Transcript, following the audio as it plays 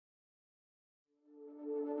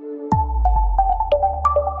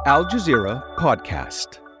Al Jazeera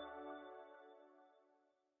Podcast.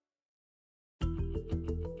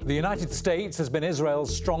 The United States has been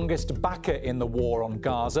Israel's strongest backer in the war on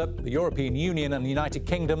Gaza. The European Union and the United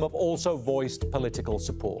Kingdom have also voiced political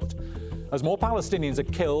support. As more Palestinians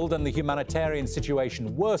are killed and the humanitarian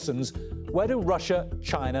situation worsens, where do Russia,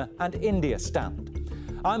 China and India stand?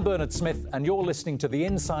 I'm Bernard Smith, and you're listening to the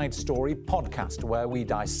Inside Story podcast, where we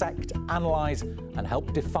dissect, analyse and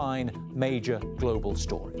help define major global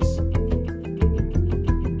stories.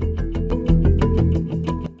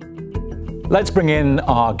 Let's bring in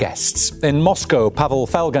our guests. In Moscow, Pavel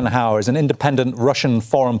Felgenhauer is an independent Russian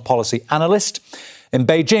foreign policy analyst. In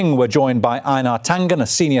Beijing, we're joined by Einar Tangen, a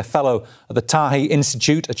senior fellow at the Taihe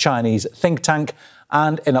Insitute, a Chinese think tank.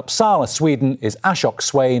 And in Uppsala, Sweden, is Ashok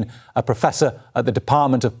Swain, a professor at the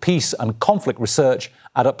Department of Peace and Conflict Research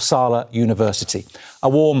at Uppsala University. A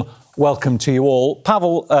warm welcome to you all.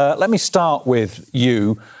 Pavel, let me start with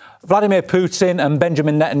you. Vladimir Putin and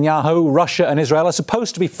Benjamin Netanyahu, Russia and Israel are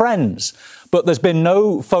supposed to be friends, but there's been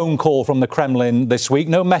no phone call from the Kremlin this week,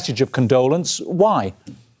 no message of condolence. Why?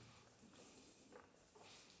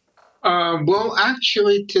 Well,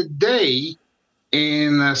 actually, today,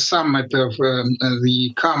 in a summit of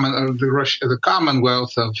the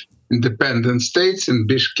Commonwealth of Independent States in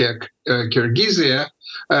Bishkek, Kyrgyzia,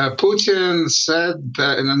 Putin said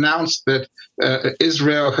and announced that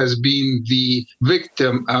Israel has been the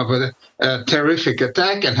victim of a terrific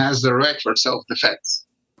attack and has the right for self-defense.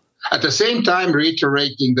 At the same time,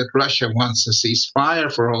 reiterating that Russia wants a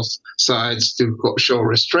ceasefire for all sides to show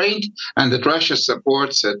restraint, and that Russia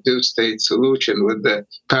supports a two-state solution with the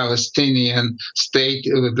Palestinian state,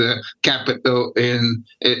 with the capital in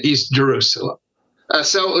East Jerusalem.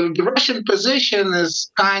 So the Russian position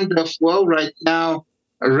is kind of, well, right now,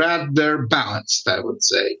 rather balanced, I would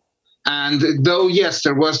say. And though, yes,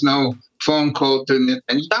 there was no phone call to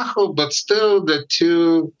Netanyahu, but still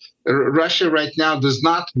Russia right now does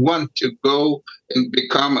not want to go and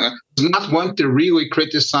does not want to really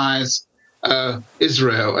criticize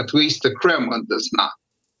Israel, at least the Kremlin does not.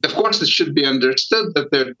 Of course, it should be understood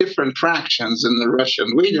that there are different fractions in the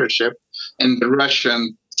Russian leadership, in the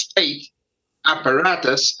Russian state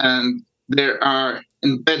apparatus, and there are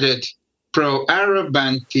embedded pro-Arab,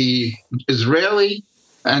 anti-Israeli,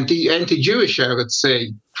 anti-Jewish, I would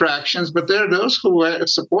say, fractions, but there are those who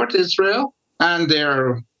support Israel, and there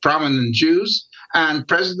are prominent Jews. And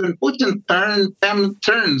President Putin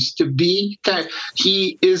turns to be,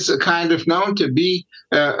 he is kind of known to be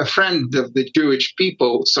a friend of the Jewish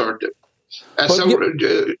people, sort of.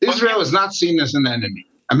 Israel is not seen as an enemy.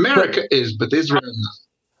 America is, but Israel not.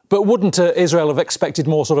 But wouldn't Israel have expected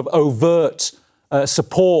more sort of overt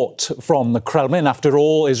support from the Kremlin? After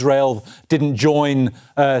all, Israel didn't join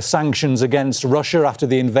sanctions against Russia after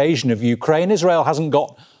the invasion of Ukraine. Israel hasn't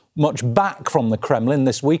got much back from the Kremlin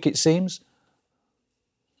this week, it seems.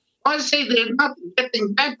 I say they're not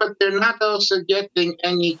getting back, but they're not also getting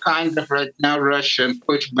any kind of right now Russian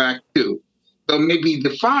pushback too. So maybe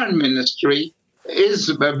the foreign ministry is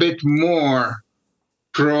a bit more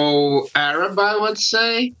pro-Arab, I would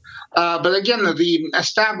say. But again, the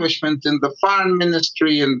establishment in the foreign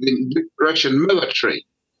ministry and the Russian military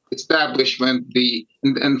establishment, the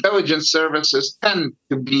intelligence services tend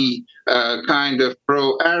to be kind of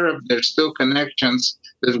pro-Arab. There's still connections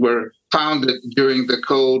that were founded during the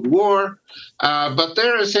Cold War. But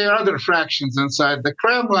there are, say, other fractions inside the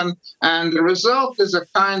Kremlin, and the result is a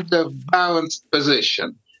kind of balanced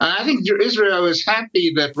position. And I think Israel is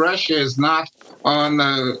happy that Russia is not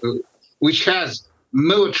which has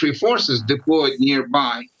military forces deployed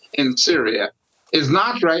nearby in Syria, is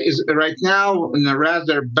right now in a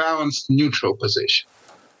rather balanced neutral position.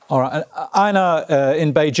 All right. Einar,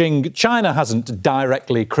 in Beijing, China hasn't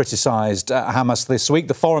directly criticised Hamas this week.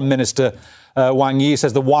 The foreign minister, Wang Yi,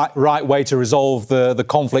 says the right way to resolve the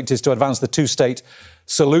conflict is to advance the two-state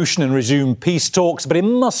solution and resume peace talks. But it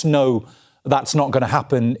must know that's not going to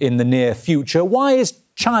happen in the near future. Why is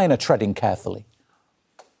China treading carefully?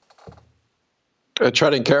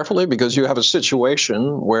 Treading carefully because you have a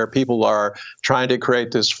situation where people are trying to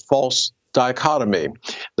create this false dichotomy,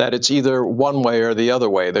 that it's either one way or the other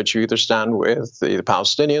way, that you either stand with the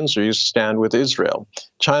Palestinians or you stand with Israel.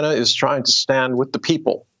 China is trying to stand with the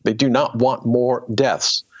people. They do not want more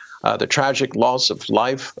deaths. The tragic loss of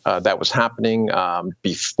life that was happening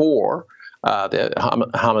before the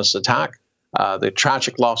Hamas attack, the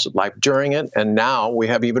tragic loss of life during it, and now we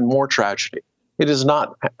have even more tragedy. It is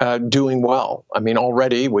not doing well. I mean,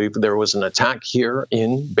 already there was an attack here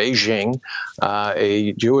in Beijing.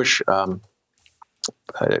 A Jewish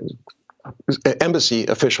embassy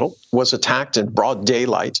official was attacked in broad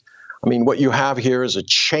daylight I mean, what you have here is a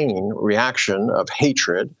chain reaction of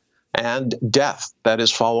hatred and death that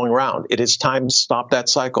is following around. It is time to stop that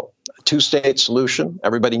cycle. A two-state solution,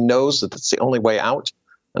 everybody knows that it's the only way out.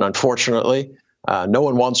 And unfortunately, no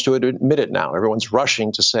one wants to admit it now. Everyone's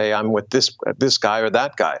rushing to say, I'm with this guy or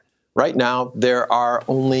that guy. Right now, there are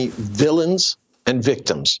only villains and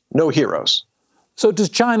victims, no heroes. So does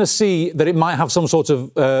China see that it might have some sort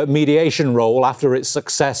of mediation role after its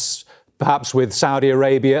success, perhaps with Saudi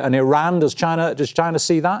Arabia and Iran? Does China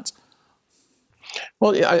see that?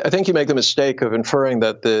 Well, I think you make the mistake of inferring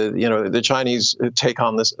that the Chinese take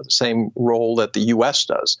on this same role that the U.S.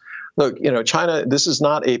 does. Look, China, this is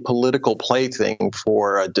not a political plaything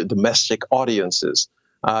for domestic audiences.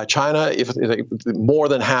 China, if more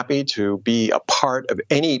than happy to be a part of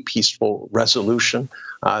any peaceful resolution.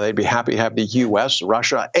 They'd be happy to have the U.S.,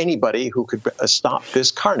 Russia, anybody who could stop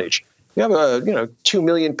this carnage. You have 2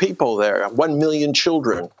 million people there, 1 million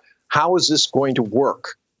children. How is this going to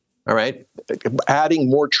work? All right,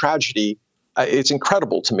 adding more tragedy. It's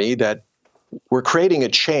incredible to me that we're creating a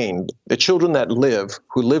chain. The children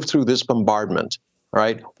who live through this bombardment. All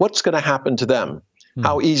right, what's going to happen to them?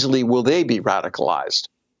 How easily will they be radicalized?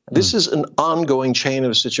 This is an ongoing chain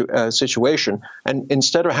of situation. And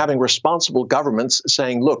instead of having responsible governments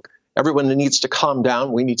saying, look, everyone needs to calm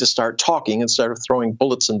down, we need to start talking instead of throwing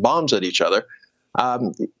bullets and bombs at each other,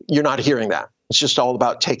 you're not hearing that. It's just all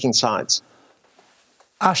about taking sides.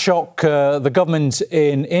 Ashok, the government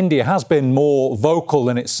in India has been more vocal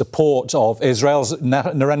in its support of Israel's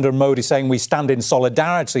Narendra Modi saying we stand in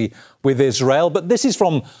solidarity with Israel. But this is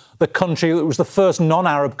from the country that was the first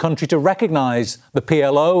non-Arab country to recognise the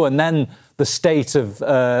PLO and then the state of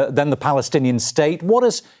then the Palestinian state. What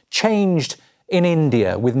has changed in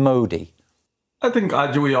India with Modi? I think,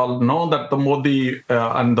 as we all know, that the Modi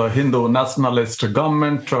and the Hindu nationalist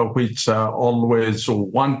government, which always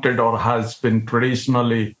wanted or has been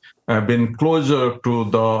traditionally been closer to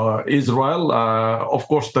the Israel. Of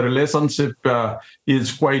course, the relationship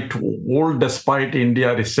is quite old, despite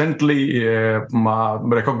India recently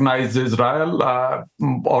recognized Israel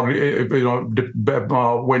went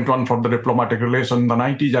on for the diplomatic relation in the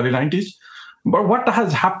early 90s. But what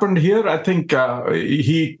has happened here, I think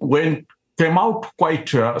he came out quite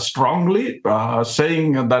strongly,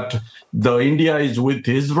 saying that the India is with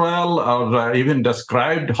Israel, or even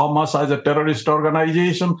described Hamas as a terrorist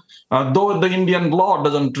organization. Though the Indian law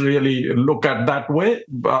doesn't really look at that way,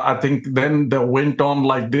 I think then they went on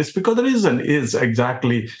like this because the reason is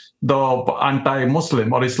exactly the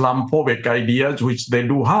anti-Muslim or Islamophobic ideas which they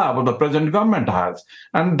do have, or the present government has.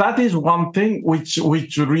 And that is one thing which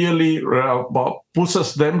really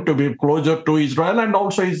pushes them to be closer to Israel. And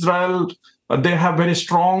also Israel, they have very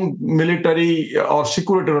strong military or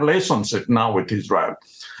security relationship now with Israel.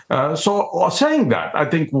 So saying that, I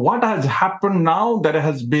think what has happened now, there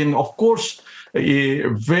has been, of course, a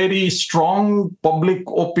very strong public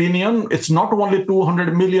opinion. It's not only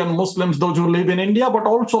 200 million Muslims, those who live in India, but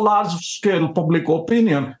also large-scale public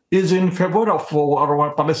opinion is in favor of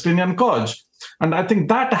our Palestinian cause. And I think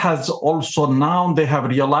that has also now they have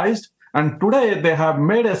realized. And today they have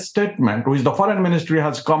made a statement, which the foreign ministry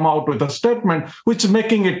has come out with a statement, which is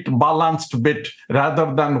making it balanced a bit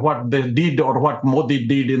rather than what they did or what Modi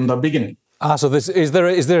did in the beginning. So is there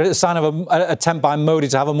a sign of an attempt by Modi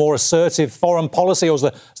to have a more assertive foreign policy, or is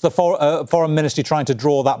the foreign ministry trying to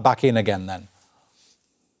draw that back in again then?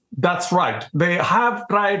 That's right. They have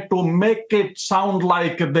tried to make it sound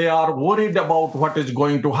like they are worried about what is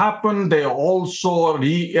going to happen. They also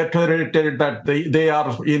reiterated that they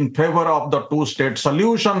are in favor of the two-state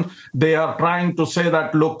solution. They are trying to say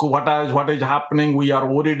that, look, what is happening? We are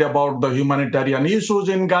worried about the humanitarian issues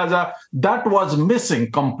in Gaza. That was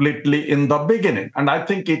missing completely in the beginning. And I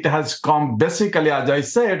think it has come basically, as I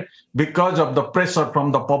said, because of the pressure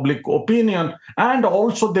from the public opinion. And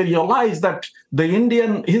also they realize that the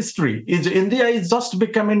Indian history is India is just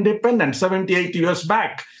become independent 78 years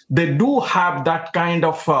back. They do have that kind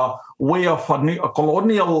of way of a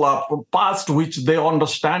colonial past, which they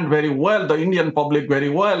understand very well, the Indian public very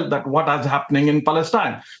well, that what is happening in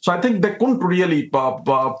Palestine. So I think they couldn't really,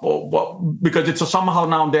 because it's somehow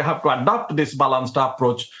now they have to adopt this balanced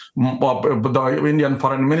approach, the Indian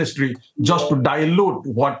foreign ministry, just to dilute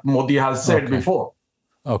what Modi has said before.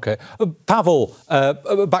 OK. Pavel,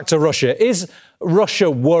 back to Russia. Is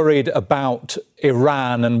Russia worried about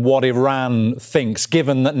Iran and what Iran thinks,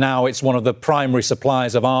 given that now it's one of the primary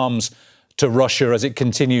suppliers of arms to Russia as it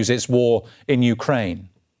continues its war in Ukraine?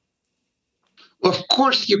 Well, of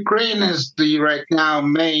course, Ukraine is the right now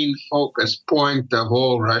main focus point of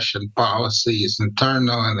all Russian policies,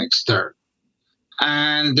 internal and external.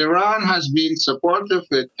 And Iran has been supportive of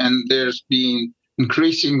it, and there's been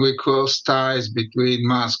increasingly close ties between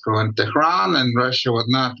Moscow and Tehran, and Russia would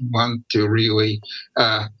not want to really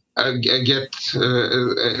get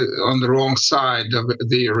on the wrong side of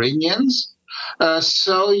the Iranians.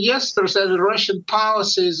 So yes, there's that Russian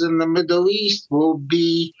policies in the Middle East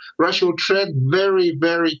Russia will tread very,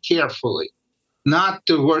 very carefully, not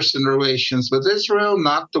to worsen relations with Israel,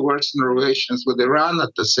 not to worsen relations with Iran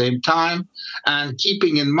at the same time, and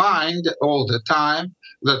keeping in mind all the time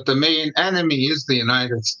that the main enemy is the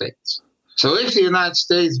United States. So if the United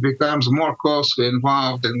States becomes more closely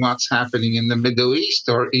involved in what's happening in the Middle East,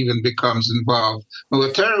 or even becomes involved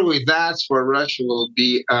militarily, that's where Russia will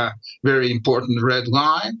be a very important red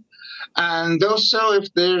line. And also,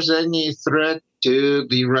 if there's any threat to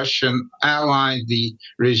the Russian ally, the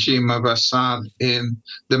regime of Assad in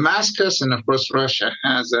Damascus, and of course Russia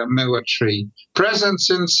has a military presence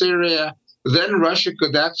in Syria, then Russia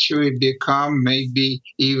could actually become maybe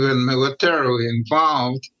even militarily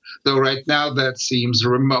involved, though right now that seems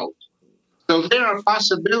remote. So there are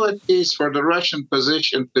possibilities for the Russian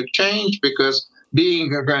position to change, because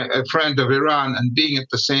being a friend of Iran and being at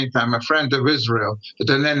the same time a friend of Israel, but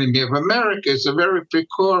an enemy of America, is a very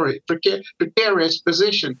precarious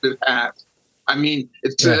position to have. I mean,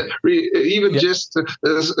 it's it's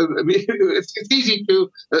easy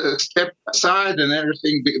to step aside and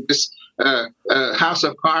everything. This house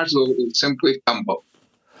of cards will simply tumble.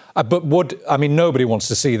 But nobody wants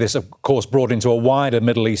to see this, of course, brought into a wider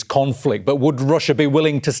Middle East conflict. But would Russia be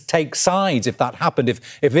willing to take sides if that happened?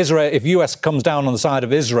 If US comes down on the side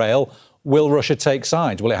of Israel, will Russia take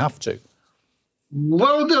sides? Will it have to?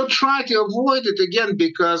 Well, they'll try to avoid it again,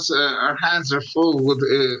 because our hands are full with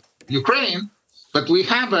Ukraine. But we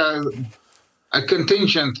have a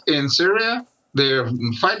contingent in Syria, their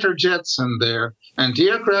fighter jets and their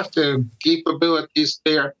anti-aircraft capabilities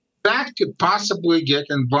there. That could possibly get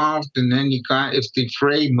involved in any kind if the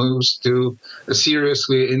fray moves too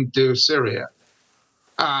seriously into Syria.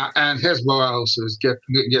 And Hezbollah also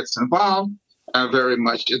gets involved very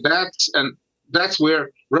much. That's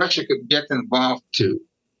where Russia could get involved too.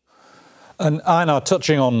 And Einar,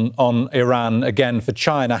 touching on Iran again for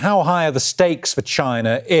China, how high are the stakes for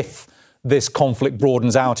China if this conflict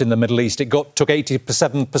broadens out in the Middle East? It took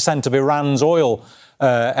 87% of Iran's oil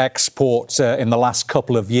exports in the last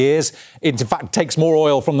couple of years. It, in fact, takes more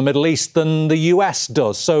oil from the Middle East than the US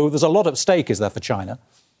does. So there's a lot at stake, is there, for China?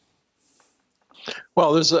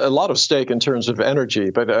 Well, there's a lot of stake in terms of energy,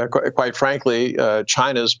 but quite frankly,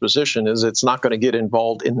 China's position is it's not going to get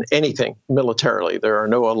involved in anything militarily. There are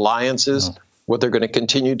no alliances. No. What they're going to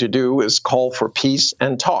continue to do is call for peace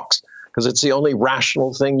and talks, because it's the only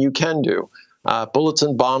rational thing you can do. Bullets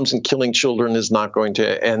and bombs and killing children is not going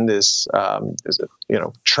to end this,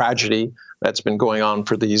 tragedy that's been going on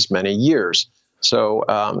for these many years. So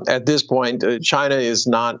at this point, China is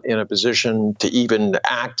not in a position to even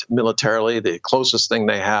act militarily. The closest thing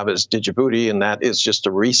they have is Djibouti, and that is just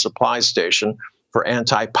a resupply station for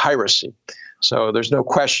anti-piracy. So there's no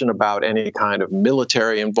question about any kind of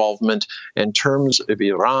military involvement. In terms of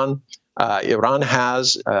Iran, Iran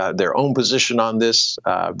has their own position on this.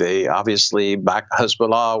 They obviously back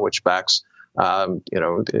Hezbollah, which backs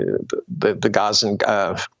the Gazan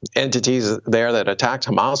entities there that attacked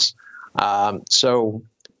Hamas.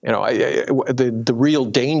 The real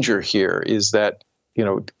danger here is that,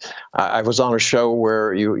 I was on a show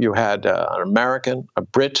where you had an American, a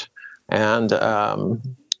Brit, and an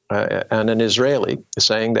Israeli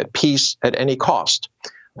saying that peace at any cost.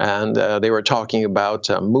 And they were talking about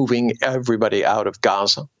moving everybody out of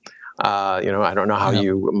Gaza. I don't know how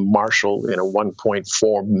you marshal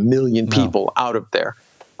 1.4 million people out of there.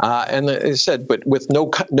 And they said, but with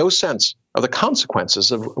no sense of the consequences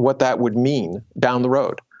of what that would mean down the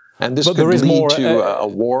road. And this could lead to a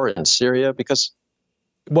war in Syria because...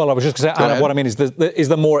 Well, I was just going to say, Anna, what I mean is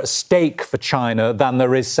there more at stake for China than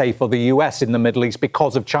there is, say, for the US in the Middle East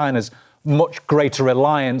because of China's much greater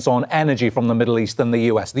reliance on energy from the Middle East than the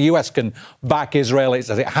US. The US can back Israel, as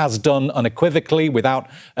it has done unequivocally, without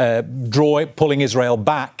pulling Israel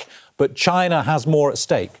back. But China has more at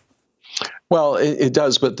stake. Well, it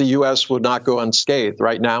does, but the U.S. would not go unscathed.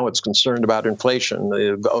 Right now, it's concerned about inflation.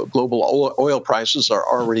 The global oil prices are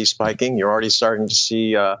already spiking. You're already starting to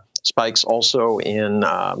see spikes also in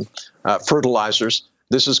fertilizers.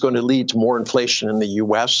 This is going to lead to more inflation in the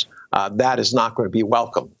U.S. That is not going to be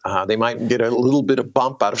welcome. They might get a little bit of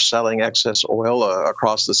bump out of selling excess oil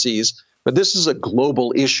across the seas. But this is a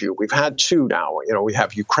global issue. We've had two now. We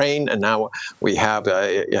have Ukraine, and now we have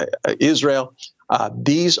Israel.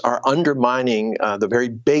 these are undermining the very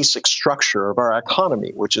basic structure of our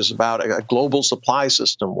economy, which is about a global supply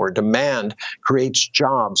system where demand creates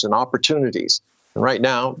jobs and opportunities. And right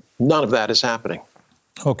now, none of that is happening.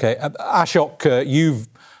 OK. Ashok, you've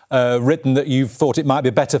written that you've thought it might be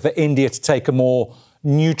better for India to take a more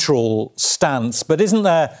neutral stance. But isn't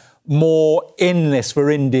there more in this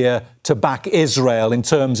for India to back Israel in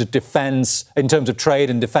terms of defence, in terms of trade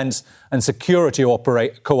and defence and security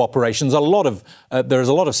cooperation? There's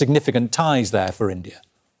a lot of significant ties there for India.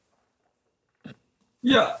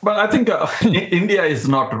 Yeah, but I think India is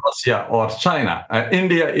not Russia or China.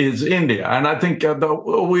 India is India. And I think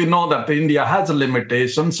we know that India has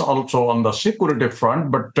limitations also on the security front,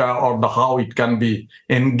 but or how it can be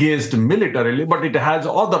engaged militarily, but it has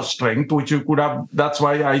other strength, which you could have. That's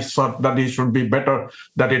why I thought that it should be better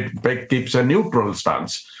that it keeps a neutral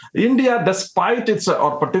stance. India, despite its,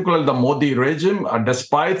 or particularly the Modi regime,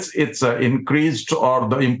 despite its increased or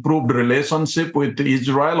the improved relationship with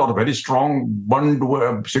Israel or very strong bond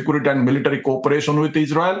security and military cooperation with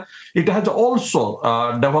Israel, it has also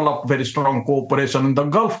developed very strong cooperation in the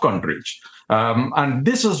Gulf countries. And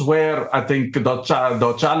this is where I think the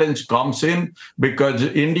challenge comes in, because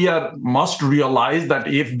India must realize that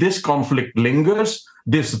if this conflict lingers,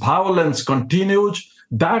 this violence continues,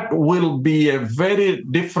 that will be a very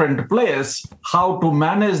different place how to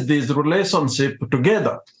manage this relationship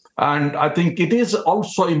together. And I think it is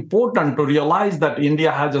also important to realize that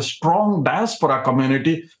India has a strong diaspora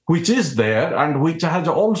community, which is there, and which has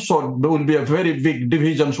also, there will be a very big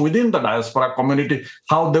divisions within the diaspora community,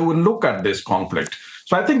 how they will look at this conflict.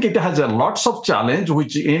 So I think it has a lots of challenge,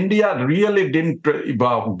 which India really didn't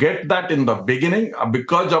get that in the beginning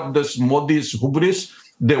because of this Modi's hubris.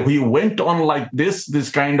 He went on like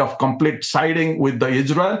this kind of complete siding with the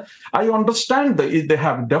Israel. I understand that they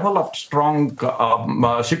have developed strong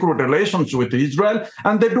security relations with Israel,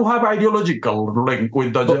 and they do have ideological link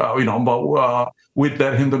with the, with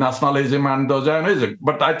their Hindu nationalism and the Zionism.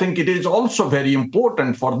 But I think it is also very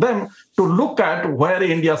important for them to look at where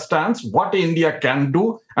India stands, what India can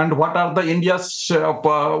do, and what are the India's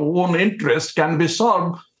own interests can be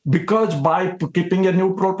solved, because by keeping a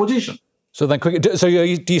neutral position. So then, so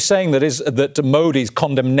you're saying that Modi's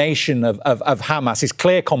condemnation of Hamas, his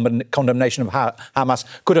clear condemnation of Hamas,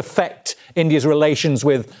 could affect India's relations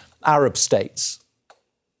with Arab states?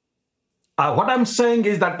 What I'm saying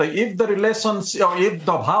is that if the relations, or if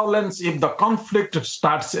the violence, if the conflict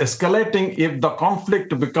starts escalating, if the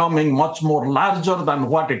conflict becoming much more larger than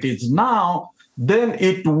what it is now, then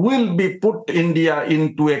it will be put India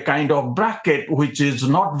into a kind of bracket which is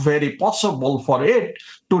not very possible for it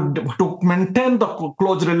to maintain the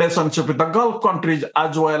close relationship with the Gulf countries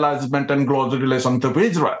as well as maintain close relationship with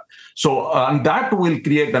Israel. So and that will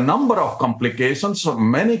create a number of complications,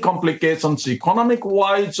 many complications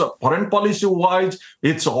economic-wise, foreign policy-wise.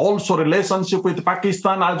 It's also relationship with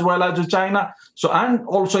Pakistan as well as China. So and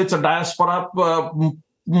also it's a diaspora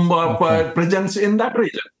presence in that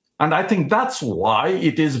region. And I think that's why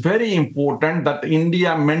it is very important that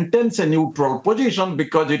India maintains a neutral position,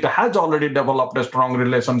 because it has already developed a strong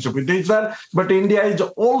relationship with Israel. But India is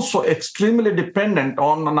also extremely dependent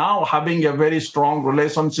on now having a very strong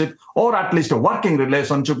relationship, or at least a working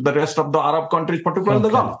relationship with the rest of the Arab countries, particularly the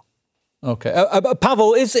Gulf. OK.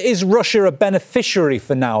 Pavel, is Russia a beneficiary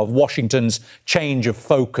for now of Washington's change of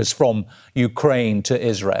focus from Ukraine to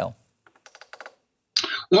Israel?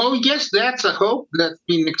 Well, yes, that's a hope that's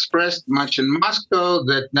been expressed much in Moscow,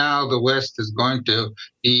 that now the West is going to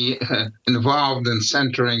be involved in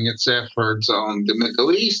centering its efforts on the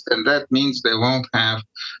Middle East, and that means they won't have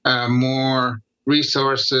more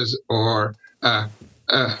resources or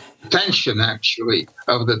attention, actually,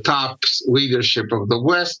 of the top leadership of the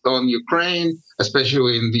West on Ukraine,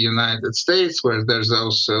 especially in the United States, where there's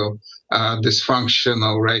also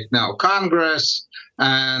dysfunctional right now Congress.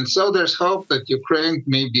 And so there's hope that Ukraine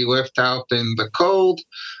may be left out in the cold.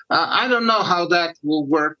 I don't know how that will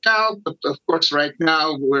work out, but of course right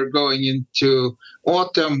now we're going into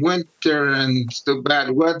autumn, winter, and still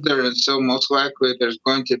bad weather, and so most likely there's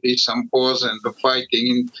going to be some pause in the fighting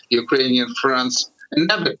in Ukrainian fronts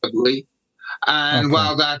inevitably. And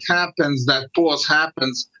while that happens, that pause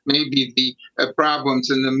happens, maybe the problems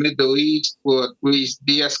in the Middle East will at least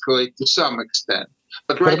de-escalate to some extent.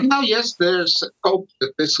 But right now, yes, there's hope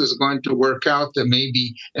that this is going to work out and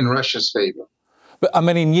maybe in Russia's favor. But I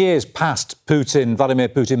mean, in years past, Vladimir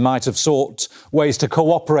Putin might have sought ways to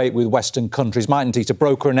cooperate with Western countries, mightn't he, to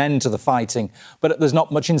broker an end to the fighting? But there's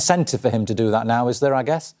not much incentive for him to do that now, is there, I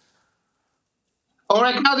guess? Well,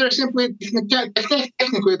 right now, there's simply,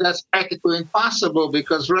 technically, that's practically impossible,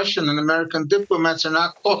 because Russian and American diplomats are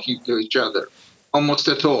not talking to each other. almost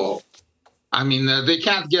at all. I mean, they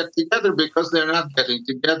can't get together because they're not getting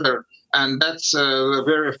together. And that's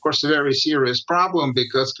of course, a very serious problem,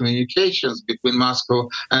 because communications between Moscow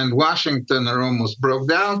and Washington are almost broke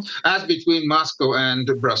down, as between Moscow and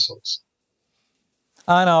Brussels.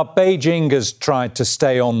 Einar, Beijing has tried to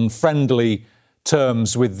stay on friendly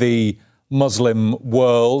terms with the Muslim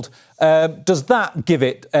world. Does that give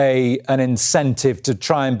it an incentive to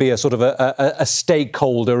try and be a sort of a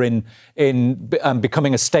stakeholder in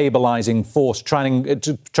becoming a stabilising force, trying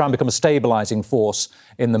to become a stabilising force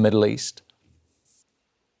in the Middle East?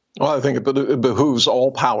 Well, I think it behooves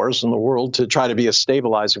all powers in the world to try to be a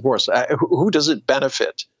stabilizing force. Who does it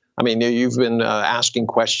benefit? I mean, you've been asking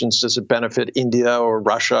questions. Does it benefit India or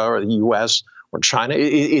Russia or the U.S. or China?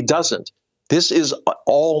 It doesn't. This is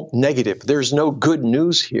all negative. There's no good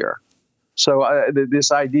news here. So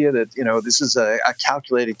this idea that, this is a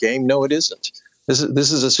calculated game, no, it isn't.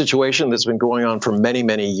 This is a situation that's been going on for many,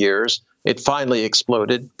 many years. It finally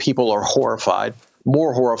exploded. People are horrified.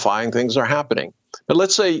 More horrifying things are happening. But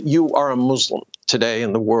let's say you are a Muslim today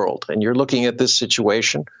in the world, and you're looking at this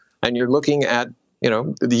situation, and you're looking at,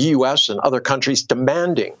 the U.S. and other countries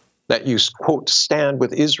demanding that you, quote, stand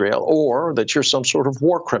with Israel, or that you're some sort of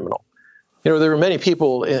war criminal. There are many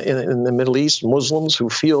people in the Middle East, Muslims, who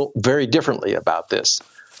feel very differently about this.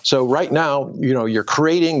 So right now, you're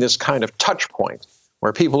creating this kind of touch point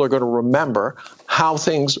where people are going to remember how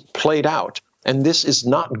things played out. And this is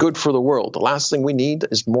not good for the world. The last thing we need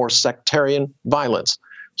is more sectarian violence.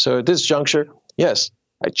 So at this juncture, yes,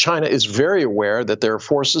 China is very aware that there are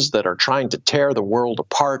forces that are trying to tear the world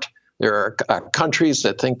apart. There are countries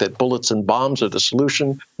that think that bullets and bombs are the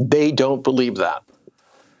solution. They don't believe that.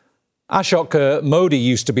 Ashok, Modi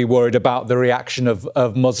used to be worried about the reaction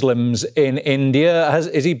of Muslims in India.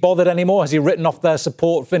 Is he bothered anymore? Has he written off their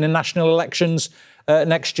support for the national elections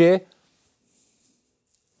next year?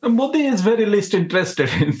 Modi is very least interested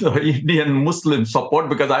in the Indian Muslim support,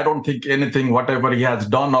 because I don't think whatever he has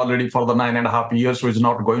done already for the 9.5 years, is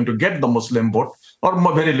not going to get the Muslim vote,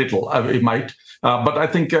 or very little, he might. But I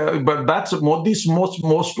think, but that's Modi's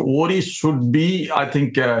most worry should be, I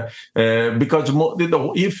think, because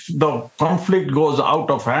if the conflict goes out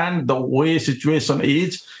of hand, the way situation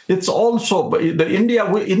is, it's also India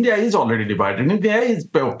is already divided. India is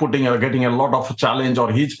getting a lot of challenge,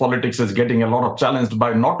 or his politics is getting a lot of challenge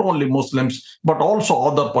by not only Muslims but also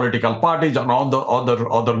other political parties and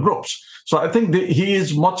other groups. So I think he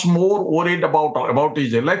is much more worried about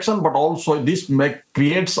his election, but also this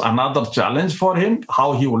creates another challenge for him,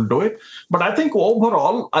 how he will do it. But I think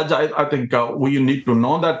overall, I think we need to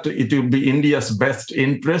know that it will be India's best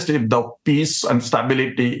interest if the peace and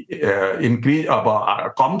stability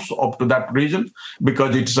comes up to that region,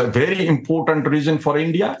 because it's a very important region for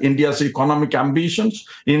India, India's economic ambitions,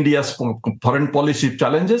 India's foreign policy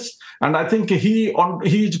challenges. And I think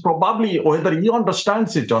he's probably, whether he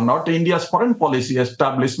understands it or not, India's foreign policy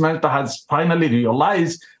establishment has finally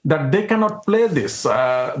realized that they cannot play this,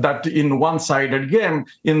 that in one-sided game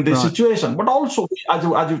in this situation. But also,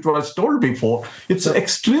 as it was told before, it's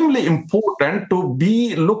extremely important to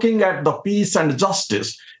be looking at the peace and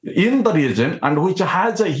justice in the region, and which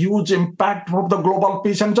has a huge impact for the global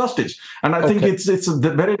peace and justice. And I think it's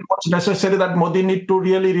very much necessary that Modi need to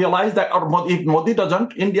really realize that, or if Modi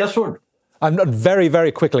doesn't, India should. And very,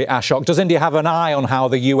 very quickly, Ashok, does India have an eye on how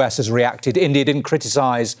the US has reacted? India didn't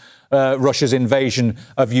criticise Russia's invasion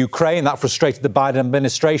of Ukraine. That frustrated the Biden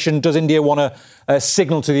administration. Does India want to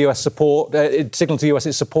signal to the US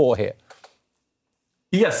its support here?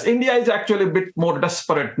 Yes, India is actually a bit more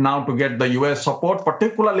desperate now to get the US support,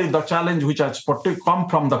 particularly the challenge which has come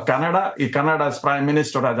from the Canada. Canada's Prime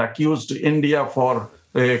Minister has accused India for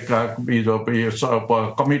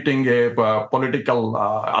committing a political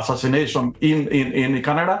assassination in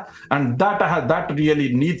Canada, and that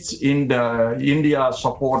really needs India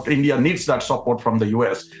support. India needs that support from the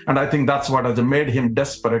US, and I think that's what has made him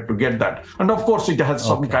desperate to get that. And of course, it has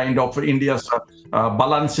some kind of India's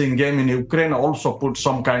balancing game in Ukraine also put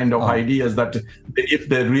some kind of ideas that if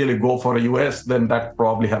they really go for a US, then that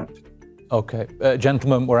probably helped. OK.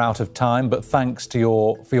 Gentlemen, we're out of time, but thanks for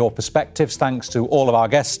your perspectives. Thanks to all of our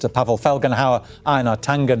guests, to Pavel Felgenhauer, Einar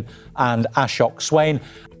Tangen and Ashok Swain.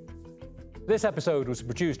 This episode was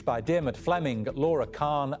produced by Dermot Fleming, Laura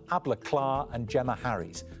Kahn, Abla Klar and Gemma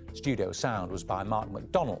Harries. Studio sound was by Mark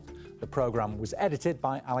McDonald. The programme was edited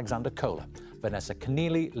by Alexander Kohler, Vanessa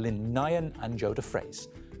Keneally, Lynn Nyan and Joe DeFrays.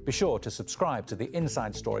 Be sure to subscribe to the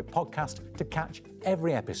Inside Story podcast to catch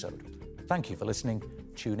every episode. Thank you for listening.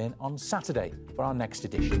 Tune in on Saturday for our next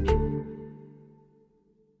edition.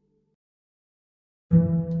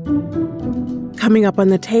 Coming up on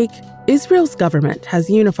The Take, Israel's government has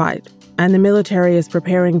unified, and the military is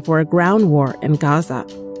preparing for a ground war in Gaza.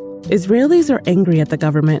 Israelis are angry at the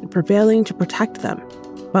government for failing to protect them.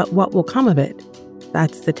 But what will come of it?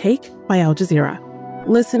 That's The Take by Al Jazeera.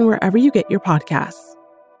 Listen wherever you get your podcasts.